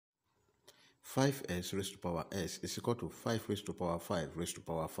5s raised to power s is equal to 5 raised to power 5 raised to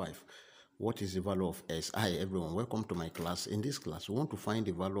power 5. What is the value of s? Hi everyone, welcome to my class. In this class, we want to find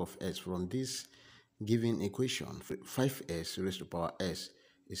the value of s from this given equation. 5s raised to power s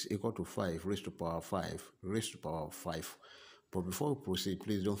is equal to 5 raised to power 5 raised to power 5. But before we proceed,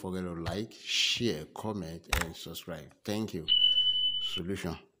 please don't forget to like, share, comment, and subscribe. Thank you.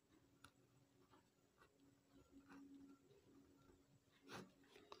 Solution.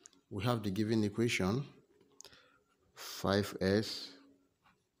 We have the given equation 5s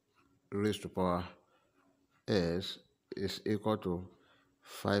raised to power s is equal to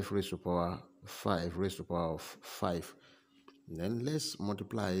 5 raised to power 5 raised to power of 5. Then let's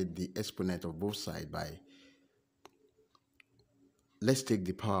multiply the exponent of both sides by, let's take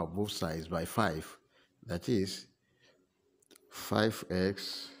the power of both sides by 5. That is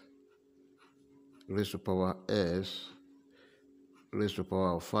 5x raised to power s raised to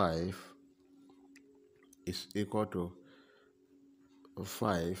power of 5 is equal to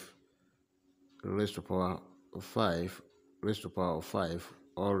 5 raised to power 5 raised to power of 5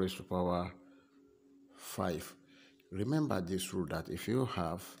 or raised to power 5. Remember this rule that if you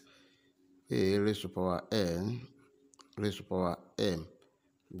have a raised to power n raised to power m,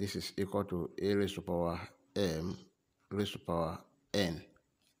 this is equal to a raised to power m raised to power n.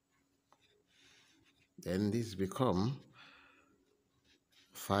 Then this become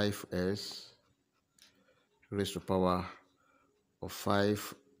 5s raised to power of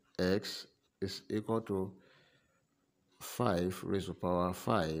 5x is equal to 5 raised to power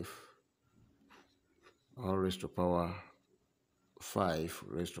 5 or raised to power 5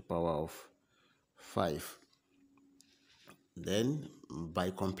 raised to power of 5. Then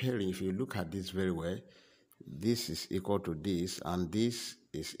by comparing, if you look at this very well, this is equal to this and this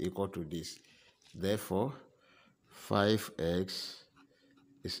is equal to this. Therefore 5x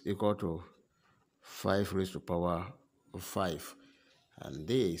is equal to 5 raised to power 5. And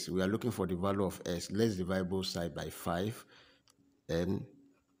this, we are looking for the value of s. Let's divide both sides by 5, and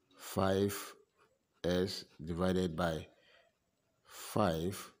 5s divided by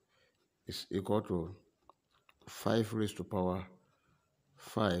 5 is equal to 5 raised to power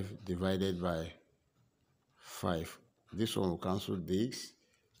 5 divided by 5. This one will cancel this,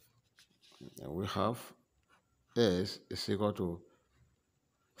 and we have s is equal to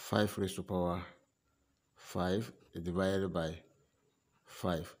 5 raised to power 5 divided by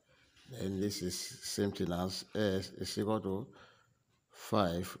 5. Then this is same thing as s is equal to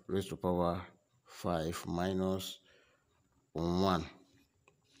 5 raised to power 5 minus 1.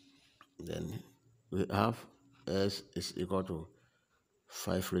 Then we have s is equal to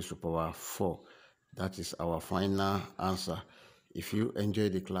 5 raised to power 4. That is our final answer. If you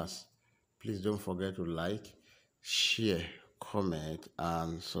enjoyed the class, please don't forget to like, share, comment,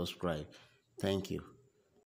 and subscribe. Thank you.